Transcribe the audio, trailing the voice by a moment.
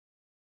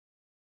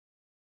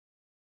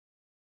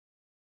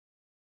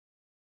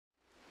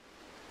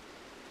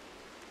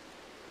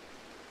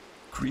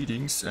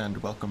Greetings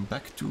and welcome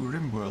back to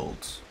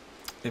Rimworld,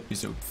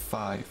 episode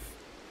 5.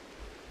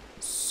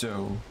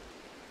 So,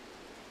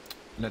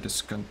 let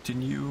us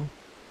continue.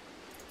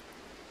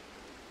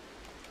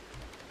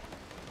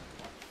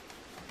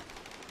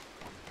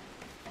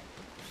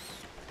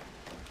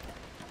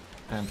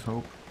 And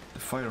hope the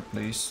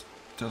fireplace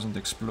doesn't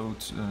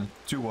explode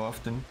too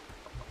often.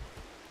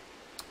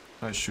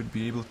 I should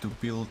be able to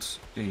build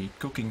a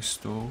cooking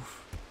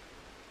stove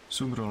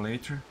sooner or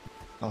later.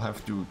 I'll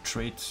have to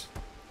trade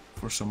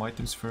for some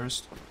items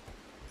first.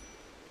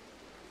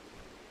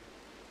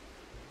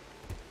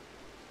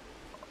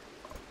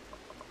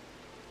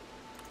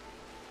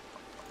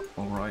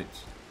 Alright.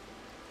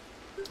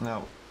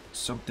 Now,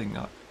 something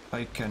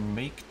I can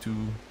make to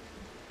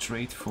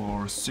trade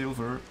for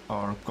silver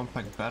are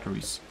compact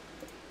batteries,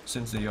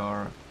 since they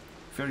are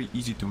very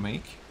easy to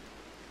make.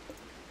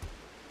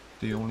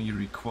 They only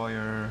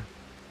require...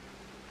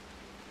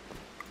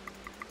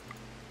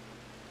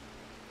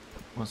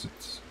 what was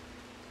it?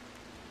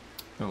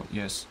 Oh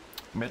yes,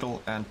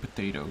 metal and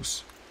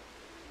potatoes.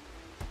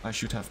 I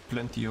should have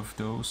plenty of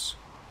those,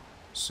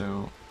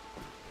 so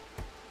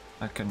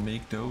I can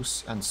make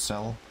those and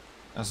sell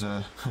as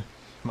a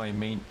my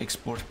main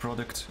export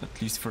product,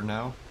 at least for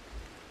now.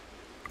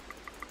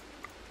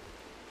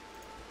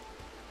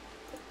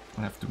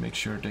 I have to make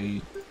sure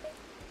they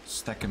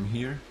stack them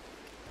here.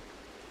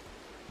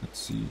 Let's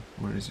see,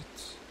 where is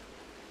it?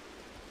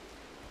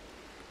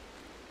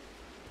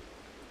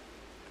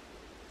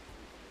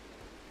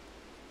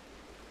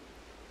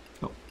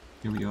 Oh,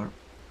 here we are.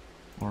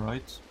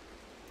 Alright.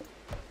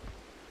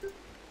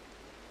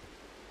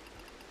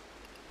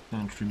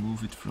 And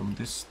remove it from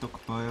this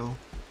stockpile.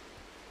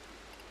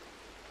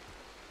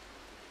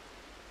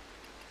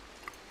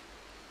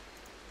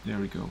 There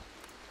we go.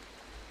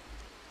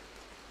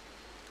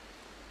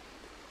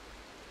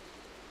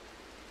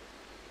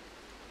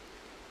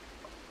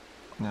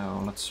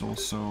 Now let's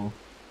also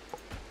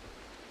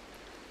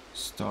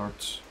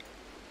start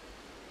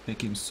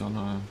making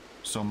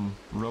some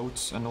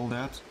roads and all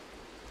that.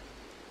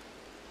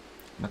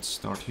 Let's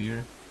start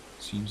here.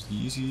 Seems the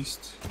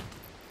easiest.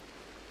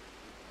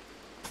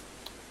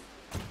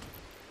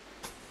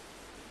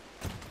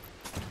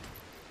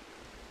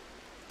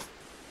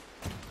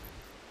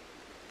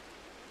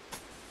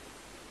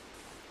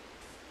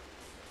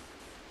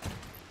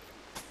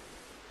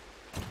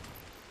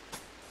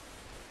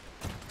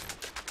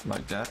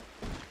 Like that.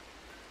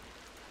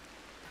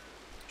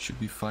 Should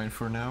be fine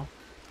for now.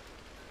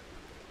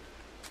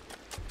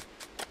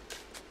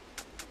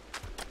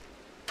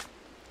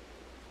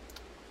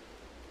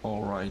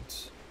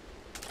 Alright.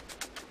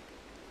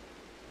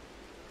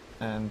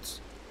 And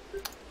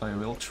I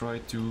will try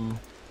to...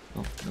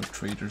 oh, no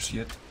traders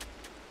yet.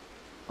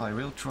 I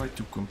will try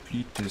to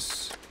complete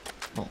this...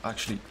 well,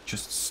 actually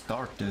just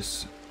start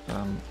this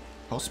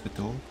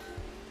hospital.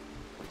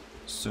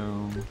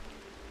 So...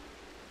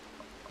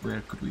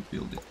 where could we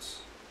build it?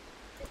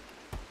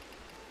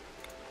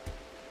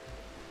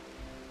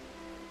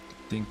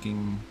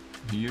 Thinking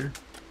here.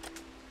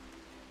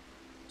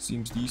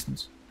 Seems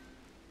decent.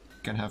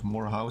 Can have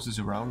more houses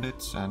around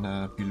it and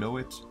below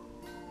it.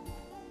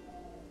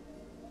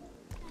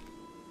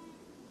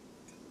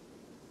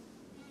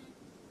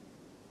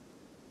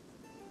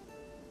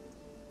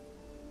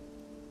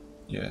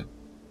 Yeah.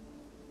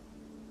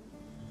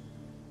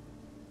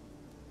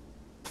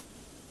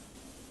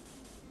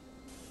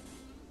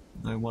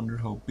 I wonder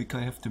how big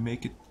I have to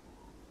make it.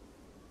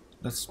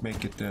 Let's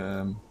make it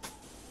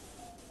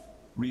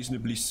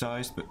reasonably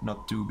sized, but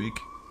not too big.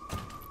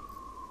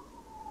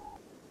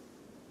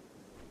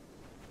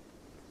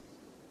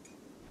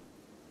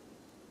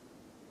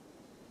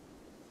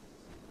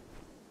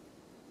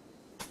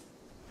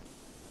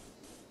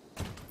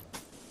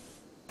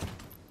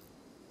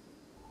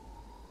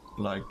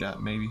 Like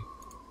that, maybe.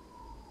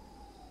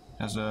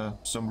 Has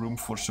some room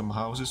for some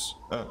houses,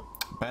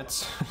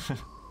 beds.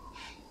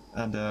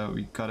 And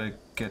we gotta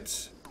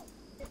get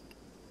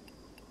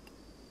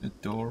a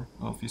door,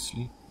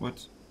 obviously.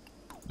 What?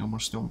 No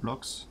more stone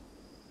blocks?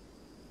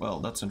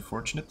 Well, that's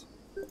unfortunate.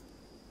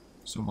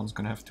 Someone's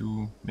gonna have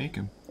to make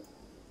them.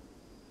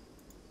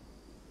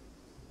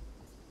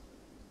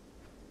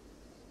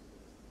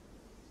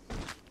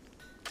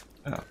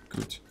 Ah,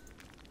 good.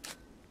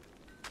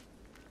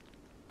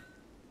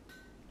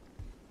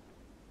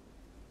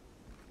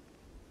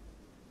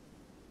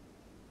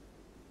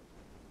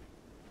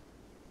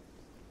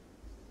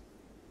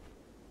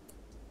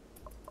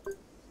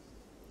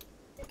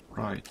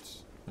 Right.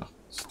 Oh,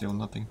 still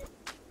nothing.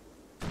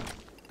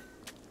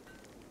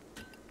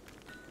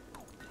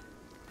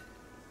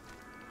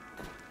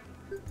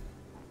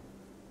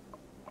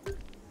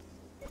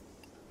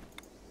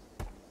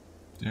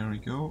 There we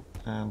go.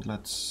 And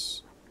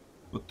let's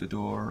put the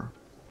door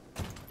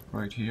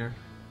right here.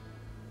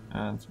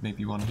 And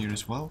maybe one here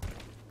as well.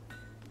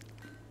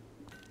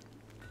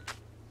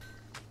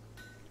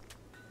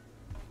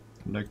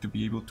 I'd like to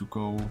be able to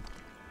go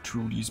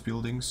through these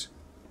buildings.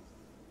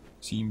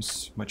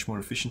 Seems much more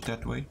efficient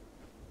that way.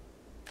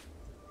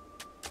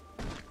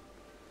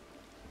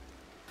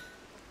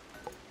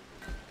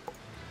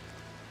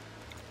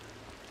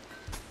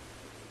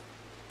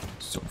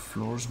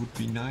 floors would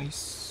be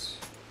nice.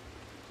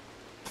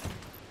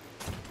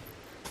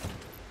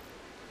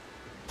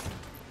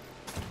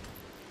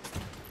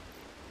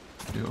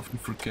 I often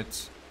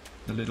forget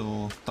the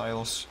little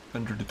tiles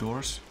under the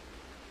doors.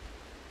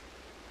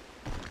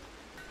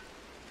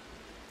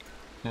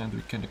 And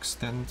we can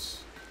extend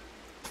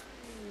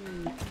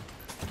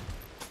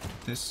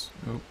this.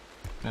 Oh,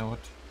 now what?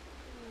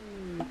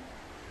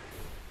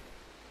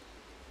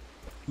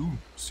 Ooh,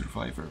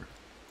 survivor.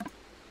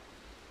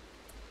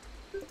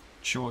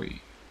 Joy.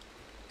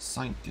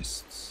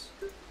 Scientists.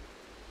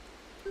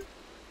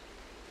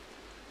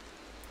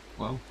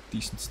 Wow,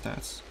 decent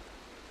stats.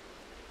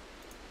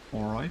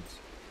 Alright.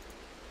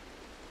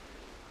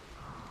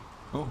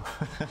 Oh,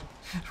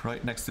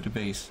 right next to the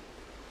base.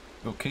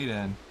 Okay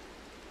then.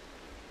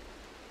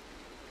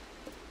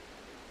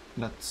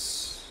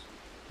 Let's...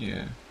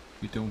 yeah,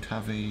 we don't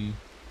have a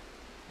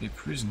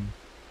prison.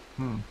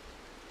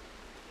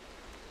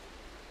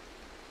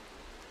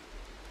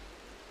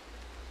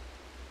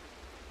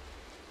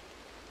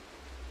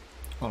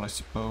 Well, I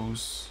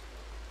suppose...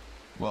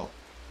 well...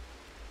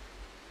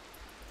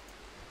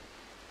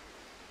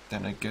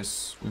 then I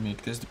guess we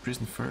make this the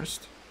prison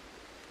first.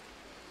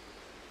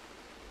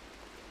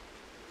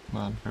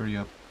 Come on, hurry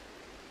up.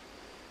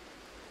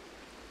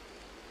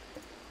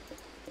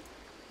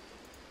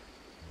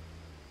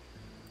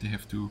 They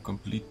have to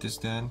complete this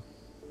then.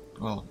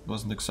 Well, it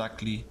wasn't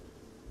exactly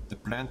the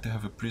plan to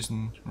have a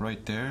prison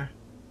right there.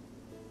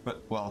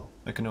 But, well,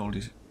 I can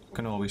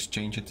always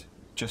change it.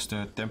 Just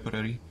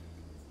temporary.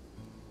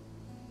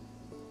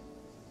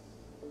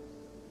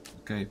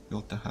 Okay,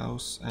 build the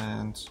house,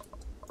 and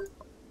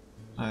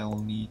I'll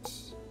need...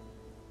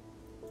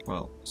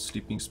 well,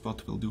 sleeping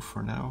spot will do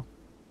for now.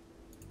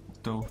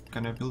 Though,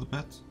 can I build a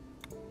bed?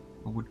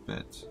 A wood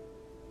bed.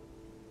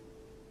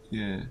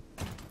 Yeah,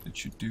 it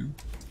should do.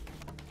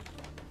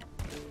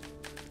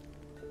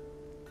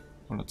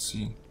 Well, let's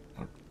see.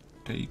 Are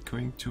they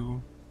going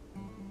to...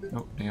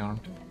 no, they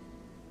aren't.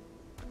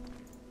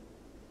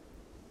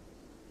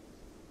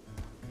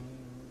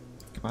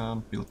 Come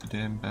on, build the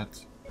damn bed.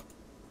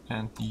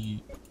 And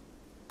the...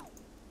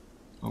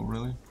 oh,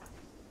 really?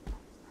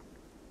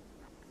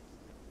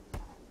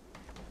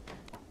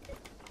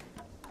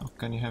 How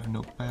can you have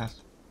no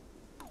path?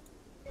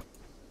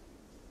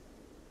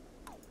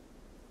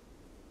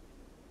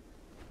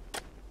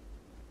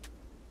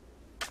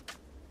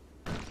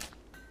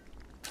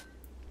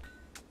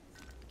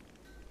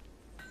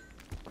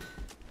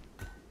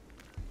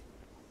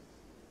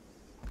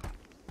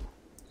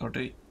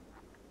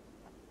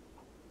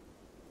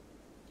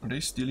 Are they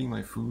stealing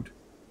my food?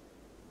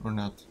 Or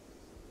not?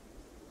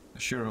 I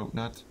sure hope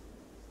not.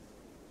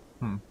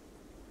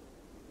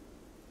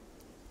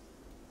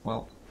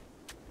 Well,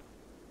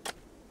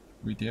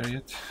 we there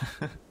yet?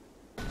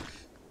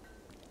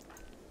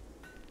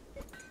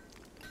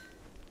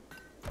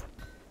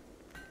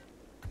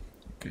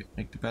 Okay,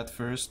 make the bed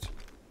first.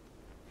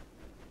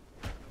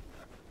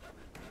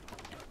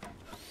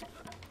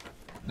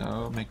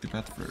 No, make the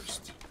bed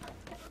first.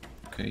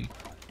 Okay.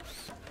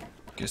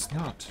 Guess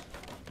not.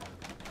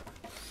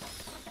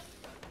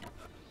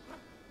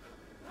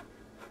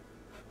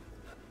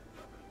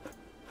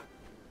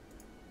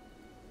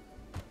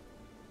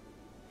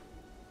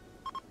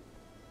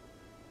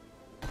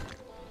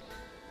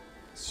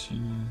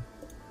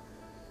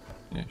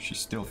 Yeah, she's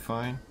still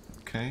fine.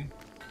 Okay.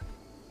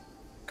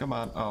 Come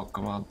on. Oh,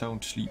 come on.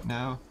 Don't sleep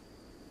now.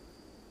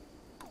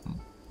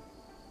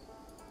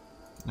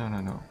 No, no,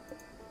 no.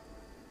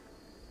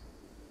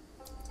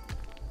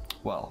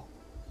 Well.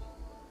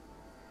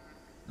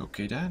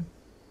 Okay then.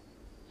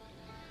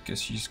 Guess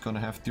she's gonna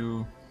have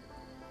to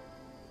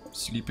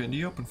sleep in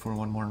the open for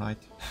one more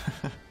night.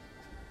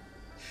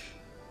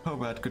 How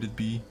bad could it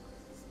be?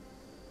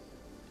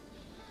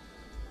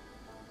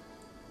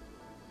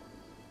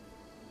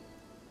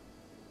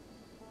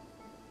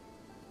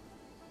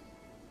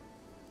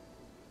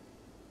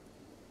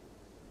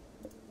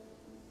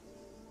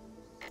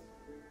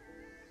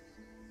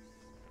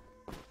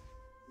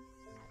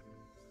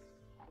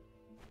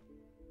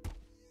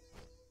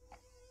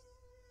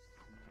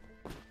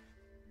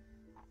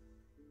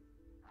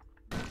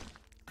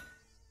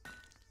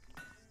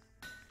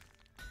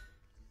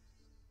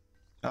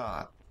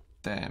 Ah,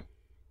 damn.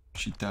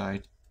 She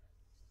died.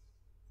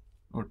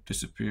 Or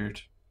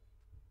disappeared.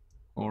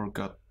 Or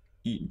got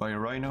eaten by a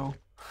rhino.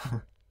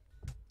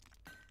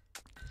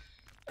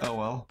 Oh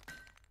well.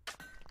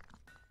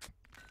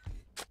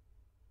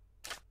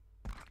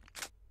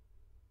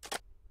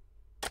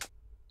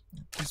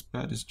 This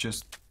bed is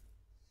just...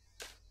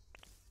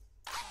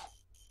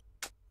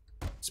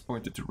 it's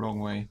pointed the wrong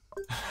way.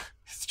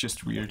 It's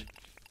just weird.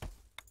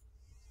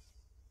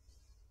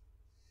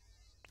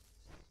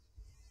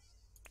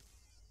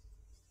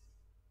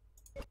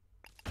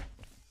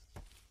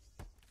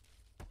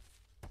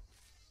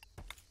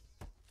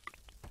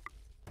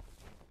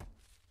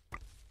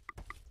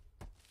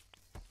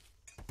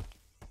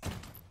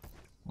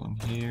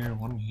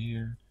 One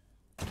here,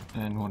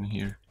 and one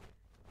here.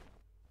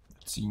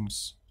 It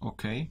seems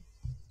okay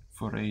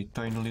for a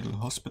tiny little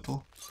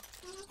hospital.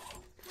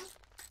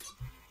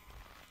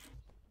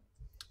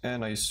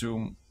 And I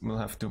assume we'll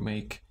have to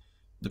make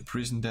the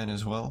prison then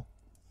as well,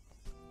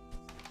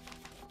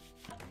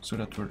 so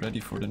that we're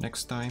ready for the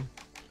next time.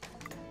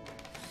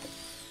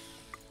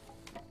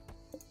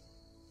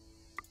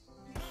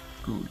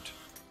 Good.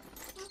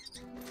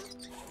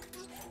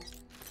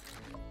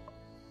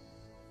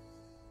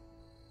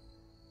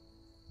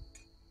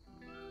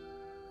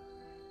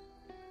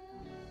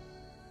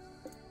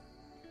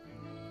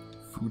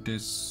 Food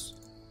is...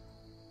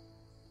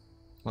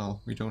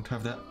 well, we don't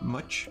have that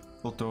much,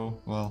 although,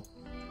 well,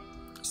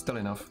 still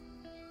enough.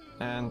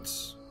 And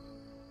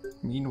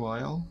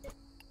meanwhile,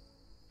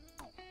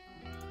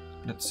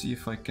 let's see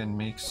if I can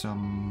make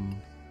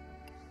some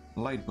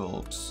light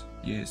bulbs.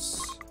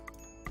 Yes.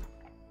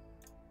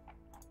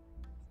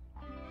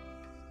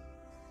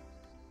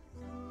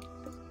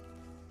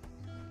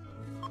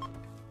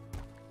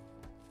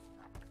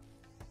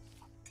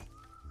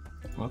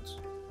 What?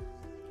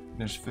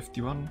 There's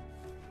 51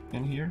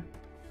 in here?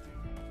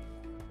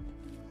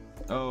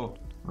 Oh,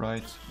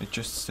 right. It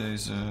just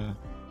says,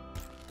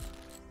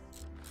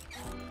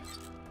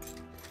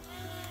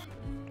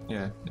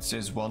 yeah, it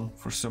says 1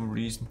 for some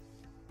reason.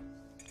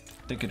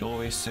 I think it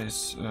always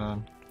says,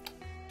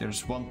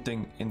 there's one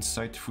thing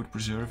inside the food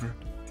preserver.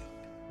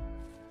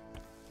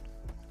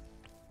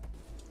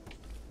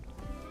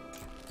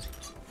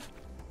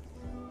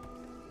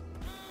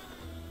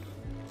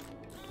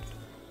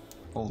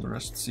 All the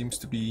rest seems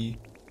to be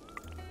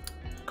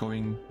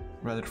going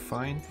rather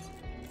fine.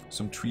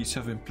 Some trees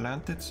have been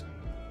planted.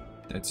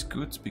 That's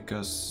good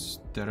because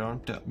there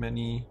aren't that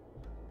many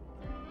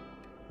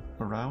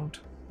around.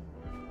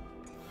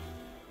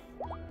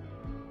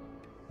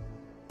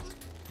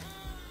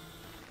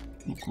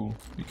 Ooh, cool.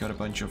 We got a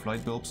bunch of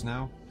light bulbs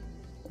now.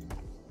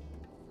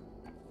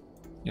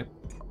 Yep.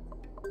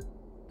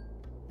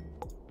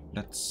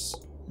 Let's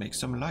make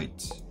some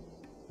light.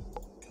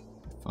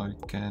 If I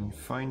can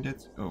find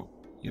it. Oh,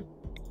 yep.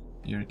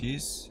 Here it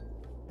is.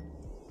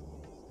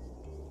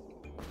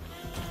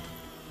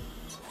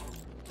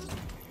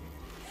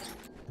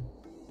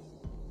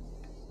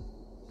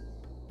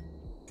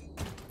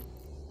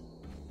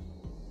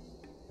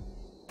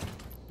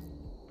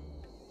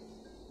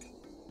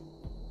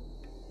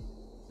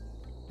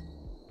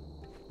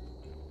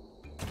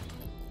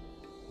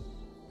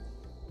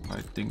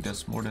 I think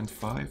that's more than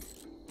 5.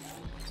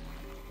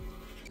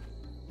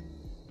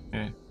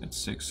 Yeah, that's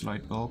 6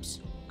 light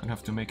bulbs. Gonna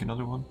have to make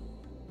another one.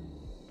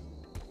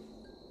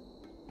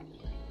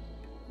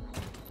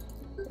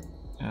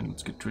 And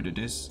let's get rid of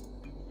this.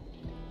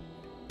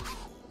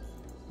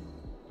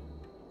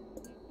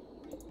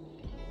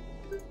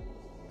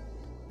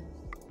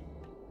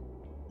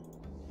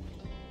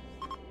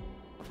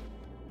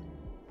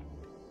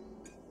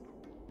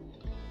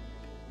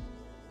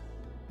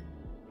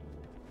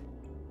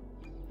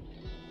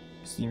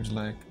 Seems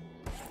like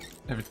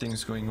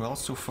everything's going well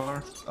so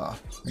far. Ah,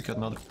 we got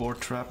another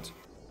board trapped.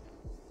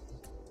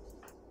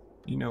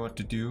 You know what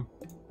to do.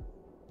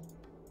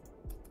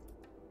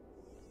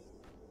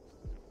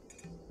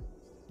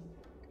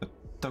 But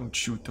don't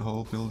shoot the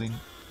whole building.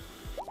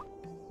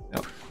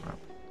 Oh, crap.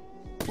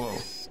 Whoa.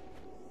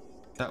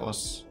 That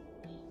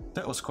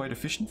was quite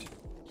efficient.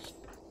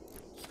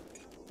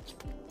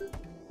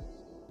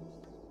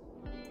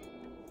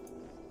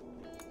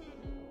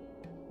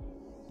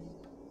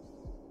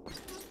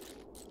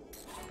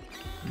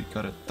 We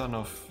got a ton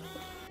of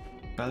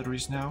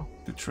batteries now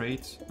to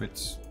trade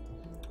with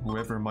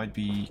whoever might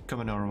be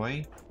coming our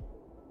way,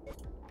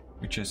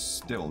 which is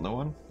still no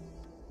one.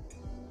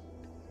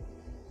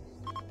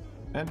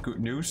 And good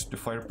news, the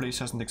fireplace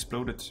hasn't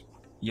exploded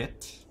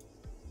yet.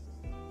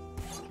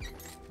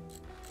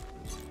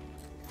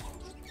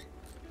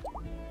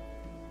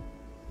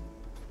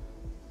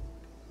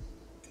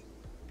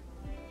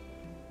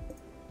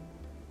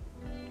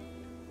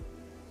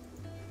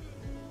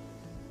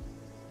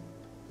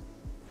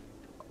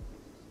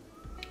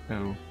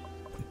 Oh,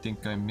 I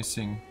think I'm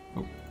missing...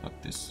 oh, not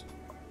this.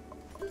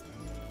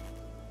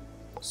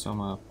 Some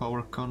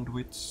power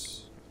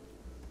conduits.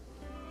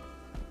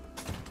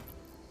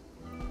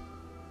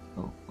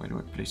 Oh, why do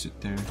I place it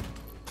there?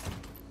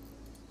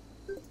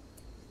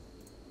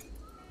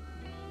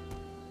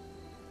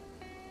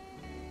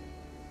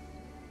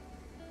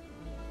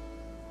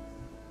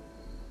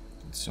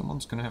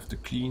 Someone's gonna have to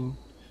clean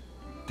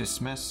this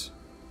mess.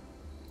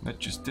 Not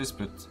just this,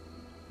 but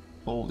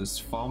all this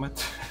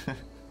vomit.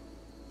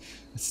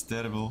 It's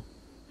terrible.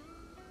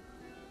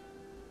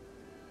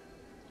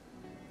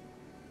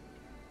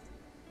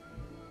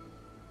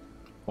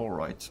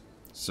 Alright,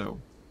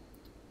 so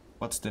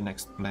what's the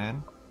next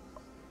plan?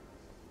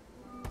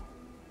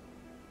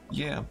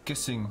 Yeah, I'm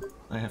guessing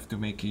I have to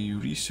make a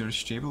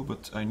research table,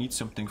 but I need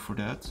something for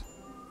that.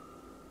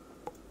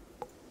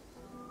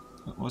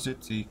 What was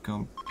it? A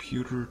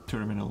computer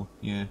terminal.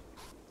 Yeah,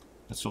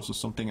 that's also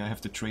something I have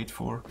to trade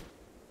for.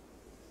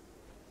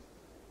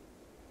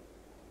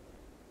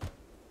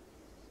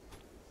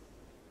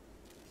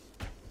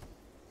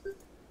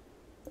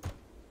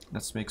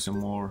 Let's make some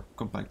more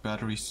compact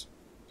batteries,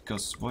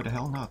 because why the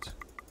hell not?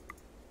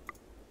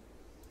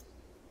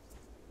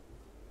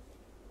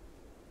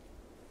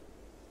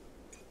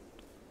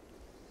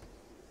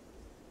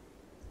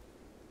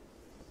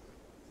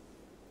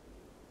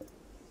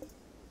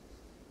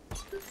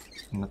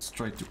 And let's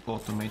try to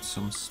automate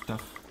some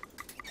stuff.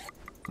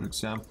 For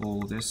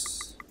example,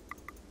 this.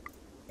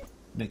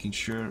 Making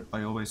sure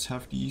I always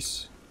have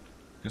these,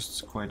 because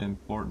it's quite an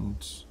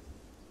important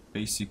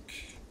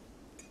basic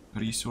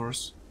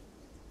resource.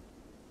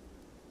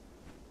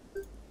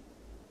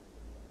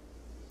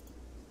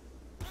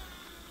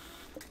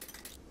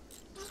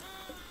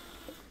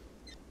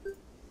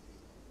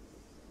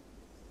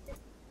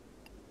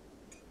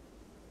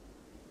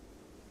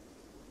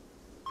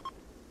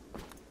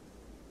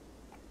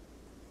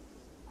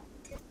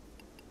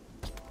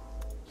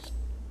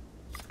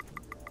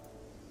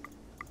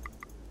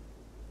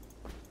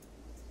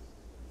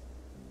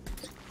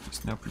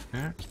 Now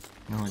prepared?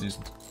 No, it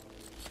isn't.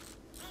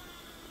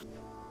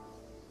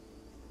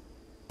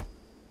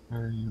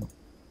 Where are you?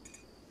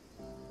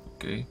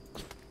 Okay.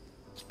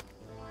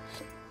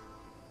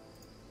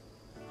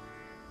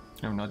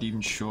 I'm not even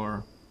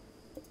sure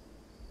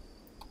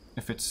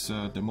if it's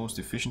the most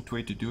efficient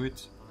way to do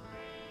it.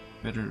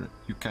 Whether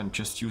you can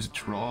just use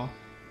it raw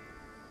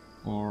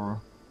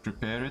or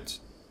prepare it.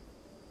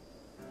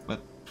 But,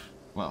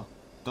 well,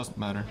 doesn't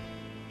matter.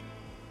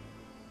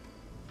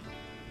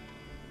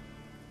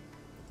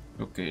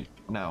 Okay,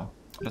 now,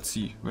 let's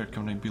see, where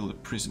can I build a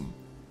prison?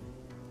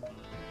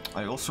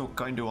 I also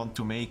kinda want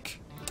to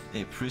make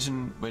a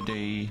prison with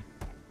a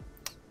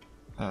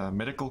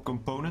medical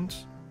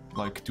component,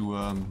 like to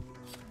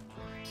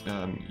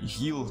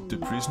heal the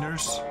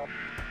prisoners,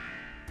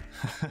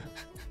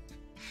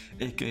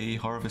 aka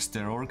harvest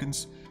their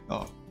organs.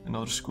 Oh,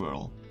 another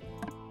squirrel.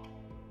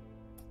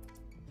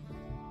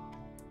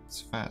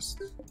 It's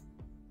fast.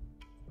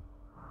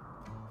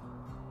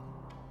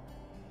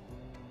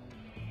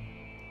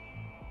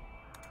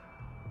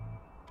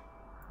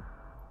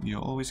 You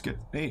always get...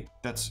 Hey,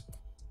 that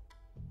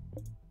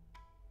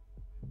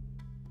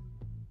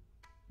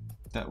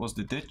was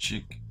the dead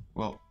chick.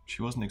 Well,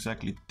 she wasn't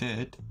exactly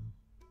dead.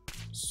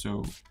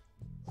 So...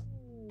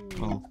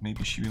 Well,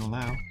 maybe she will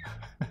now.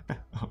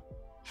 Oh,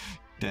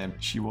 damn,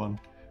 she won.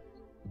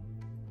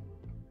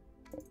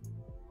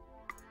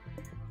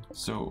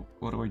 So,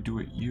 what do I do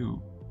with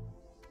you?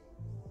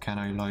 Can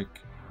I,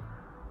 like...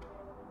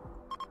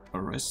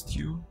 arrest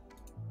you?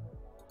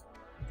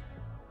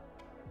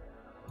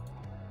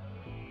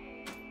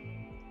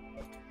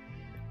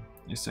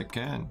 Yes, I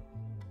can.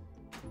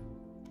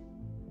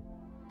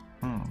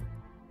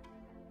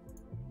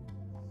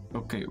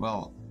 Okay,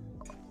 well,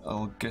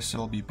 I guess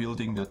I'll be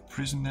building that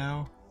prison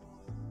now.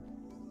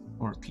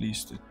 Or at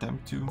least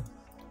attempt to.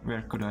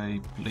 Where could I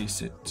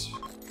place it?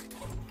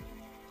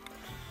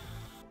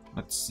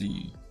 Let's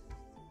see.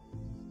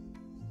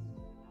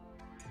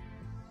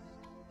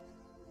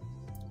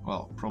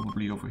 Well,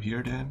 probably over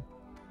here then.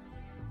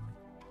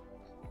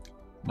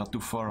 Not too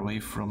far away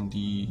from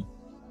the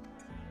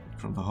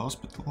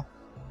hospital.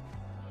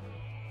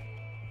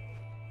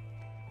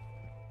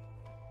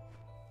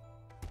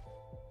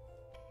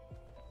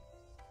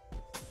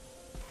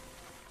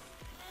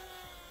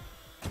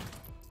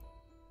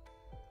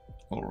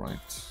 All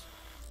right.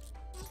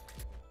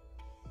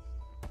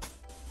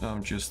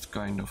 I'm just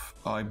kind of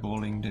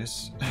eyeballing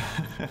this.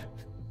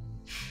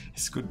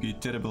 This could be a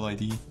terrible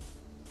idea.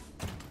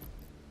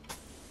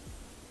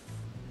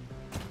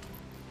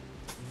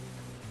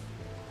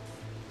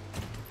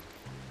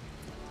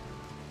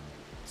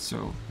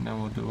 So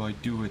now what do I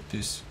do with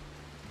this?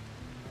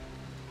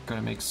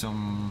 Gotta make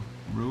some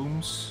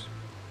rooms.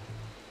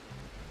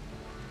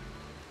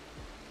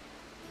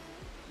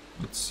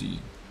 Let's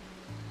see.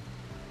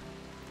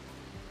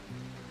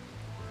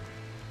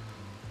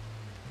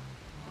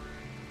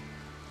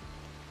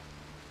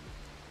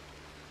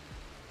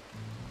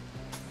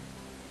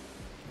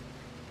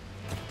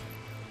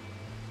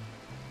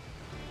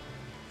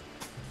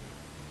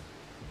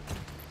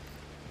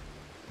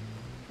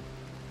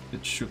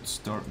 It should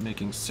start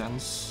making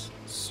sense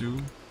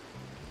soon.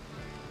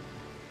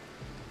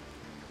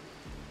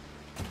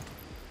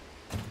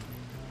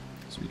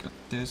 So we got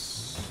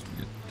this,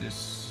 and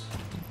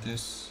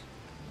this.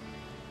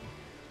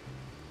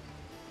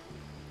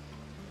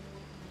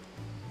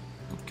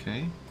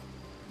 Okay.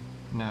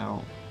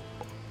 Now,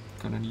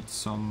 gonna need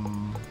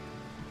some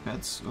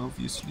beds,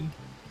 obviously.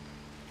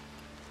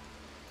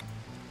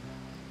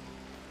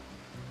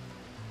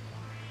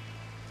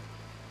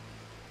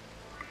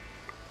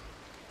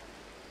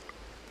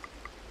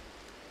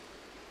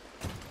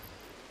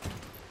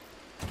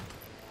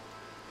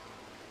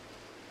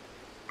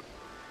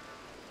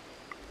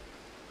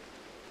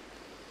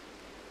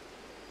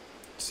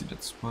 See,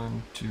 that's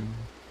 1, 2,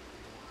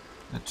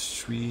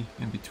 that's 3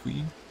 in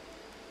between.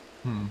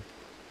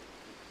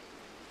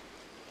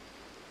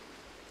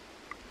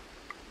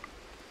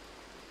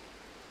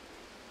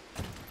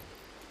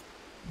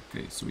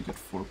 Okay, so we got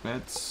 4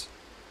 beds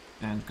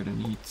and gonna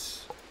need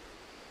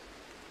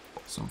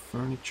some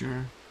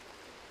furniture.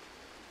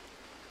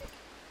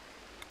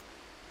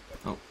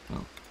 Oh,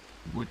 no,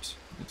 wood,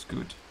 that's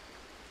good.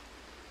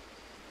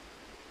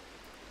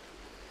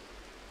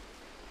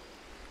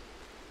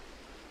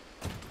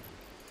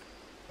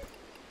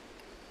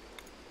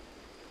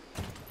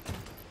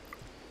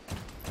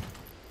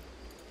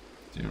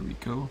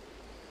 go.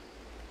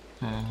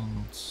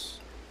 And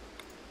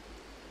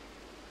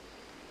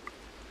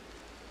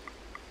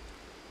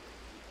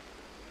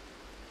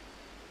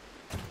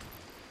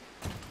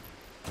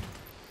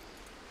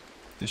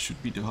this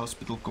should be the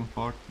hospital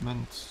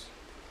compartment.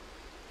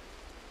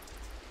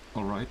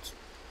 All right.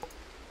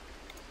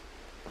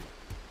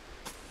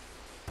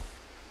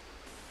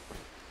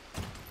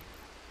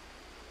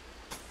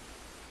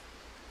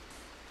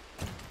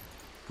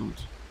 Good.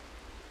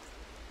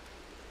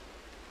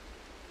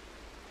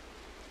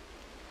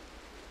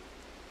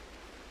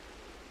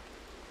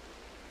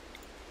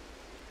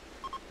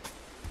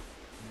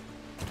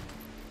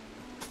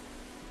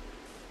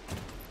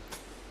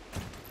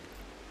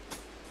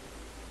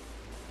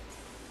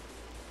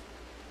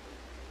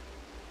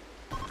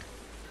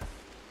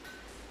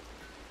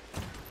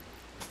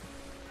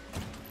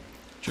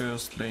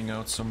 Just laying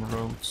out some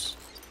roads.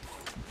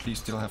 Please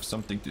still have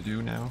something to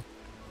do now.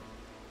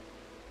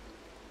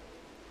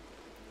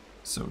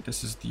 So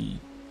this is the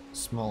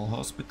small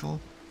hospital.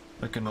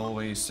 I can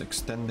always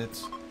extend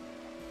it.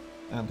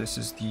 And this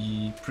is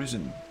the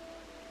prison,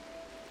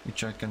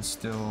 which I can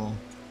still...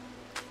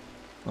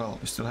 Well,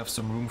 we still have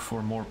some room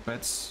for more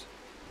beds.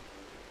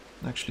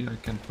 Actually, I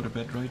can put a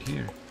bed right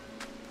here.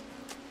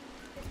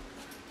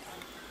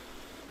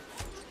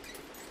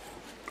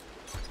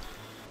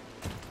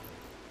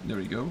 There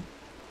we go.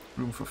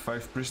 Room for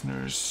 5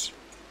 prisoners.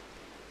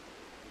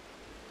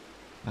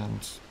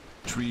 And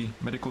 3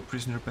 medical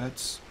prisoner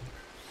beds.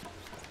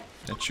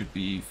 That should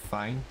be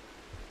fine.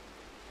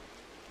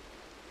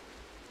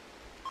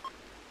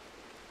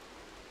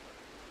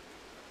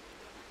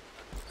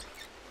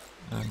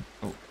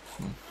 Oh,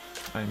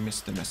 I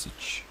missed the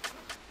message.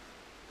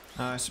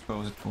 I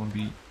suppose it won't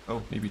be...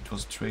 Oh, maybe it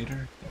was a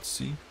trader. Let's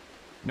see.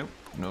 Nope,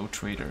 no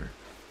trader.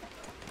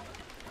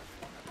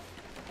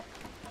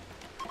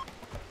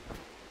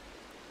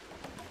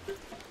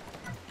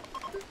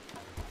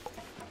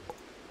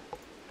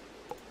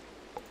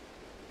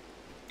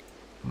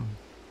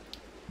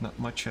 Not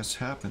much has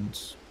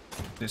happened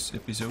this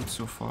episode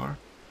so far.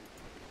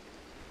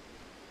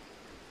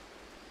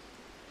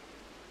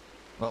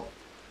 Well,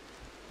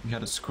 we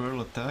had a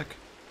squirrel attack,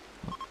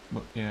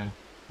 but yeah,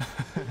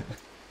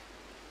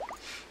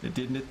 it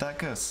didn't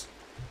attack us.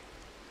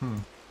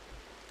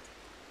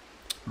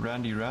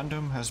 Randy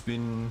Random has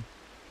been,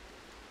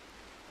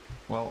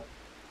 well,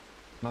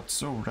 not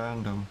so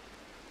random.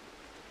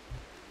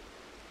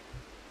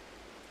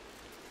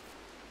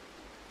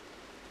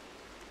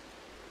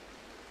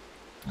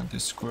 And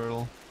this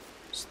squirrel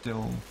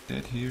still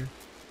dead here.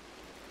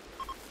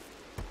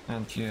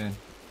 And yeah,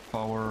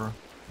 power.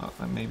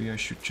 Maybe I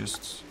should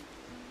just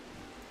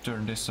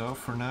turn this off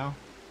for now,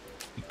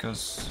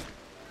 because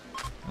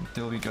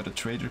until we got a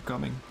trader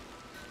coming,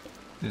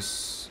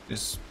 this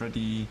is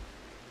pretty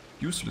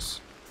useless.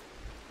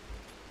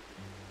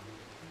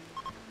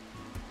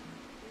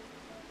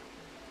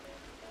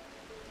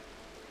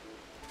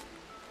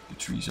 The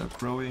trees are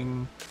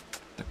growing,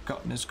 the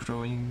cotton is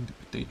growing, the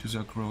potatoes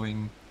are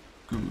growing.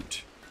 Good.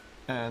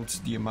 And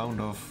the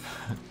amount of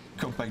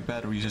compact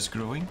batteries is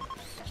growing.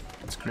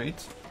 That's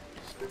great.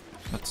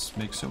 Let's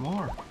make some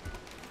more.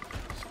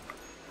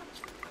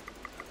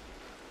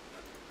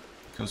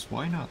 Because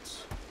why not?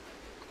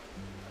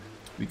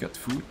 We got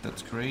food,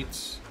 that's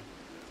great.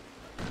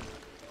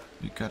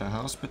 We got a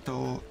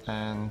hospital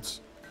and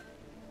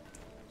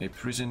a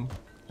prison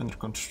under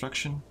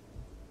construction.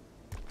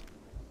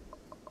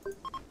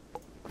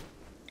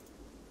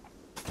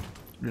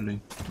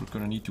 Really, we're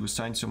gonna need to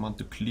assign someone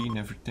to clean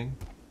everything.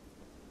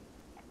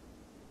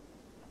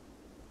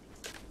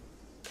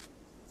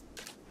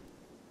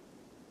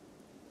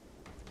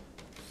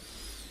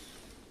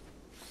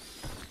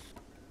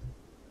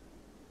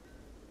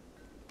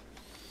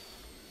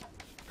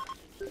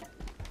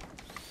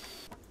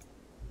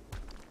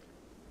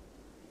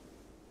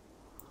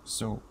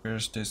 So,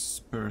 where's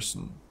this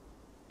person?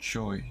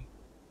 Joy.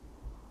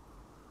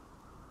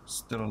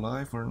 Still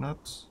alive or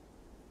not?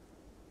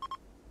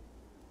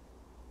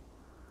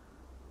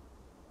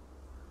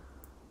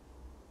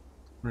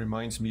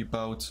 Reminds me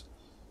about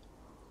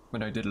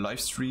when I did a live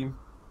stream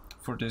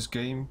for this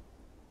game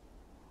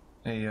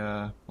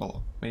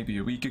well, maybe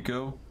a week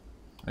ago.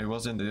 I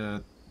was in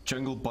the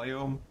jungle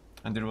biome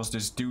and there was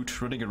this dude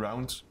running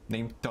around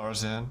named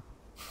Tarzan.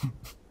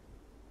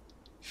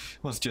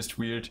 It was just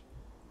weird.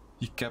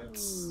 He kept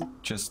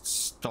just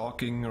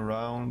stalking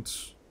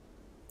around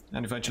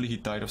and eventually he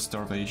died of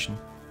starvation.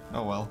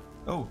 Oh well.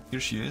 Oh,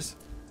 here she is.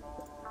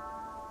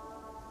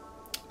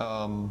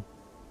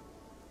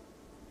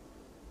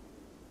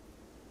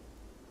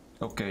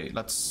 Okay,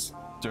 let's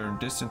turn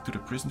this into the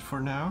prison for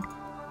now.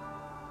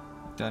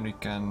 Then we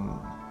can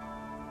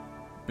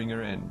bring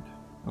her in.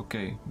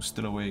 Okay, who's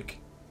still awake?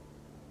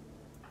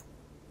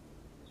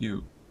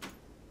 You.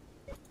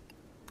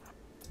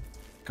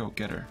 Go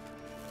get her.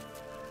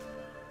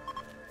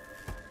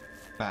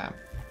 Bam.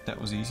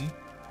 That was easy.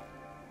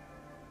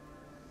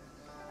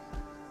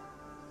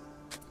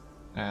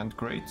 And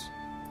great.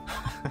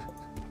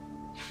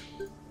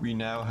 We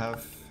now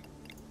have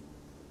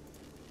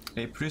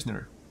a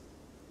prisoner.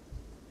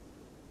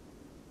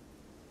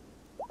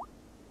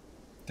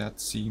 that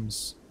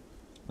seems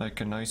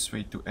like a nice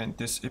way to end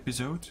this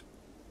episode.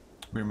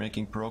 We're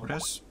making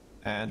progress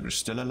and we're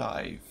still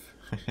alive.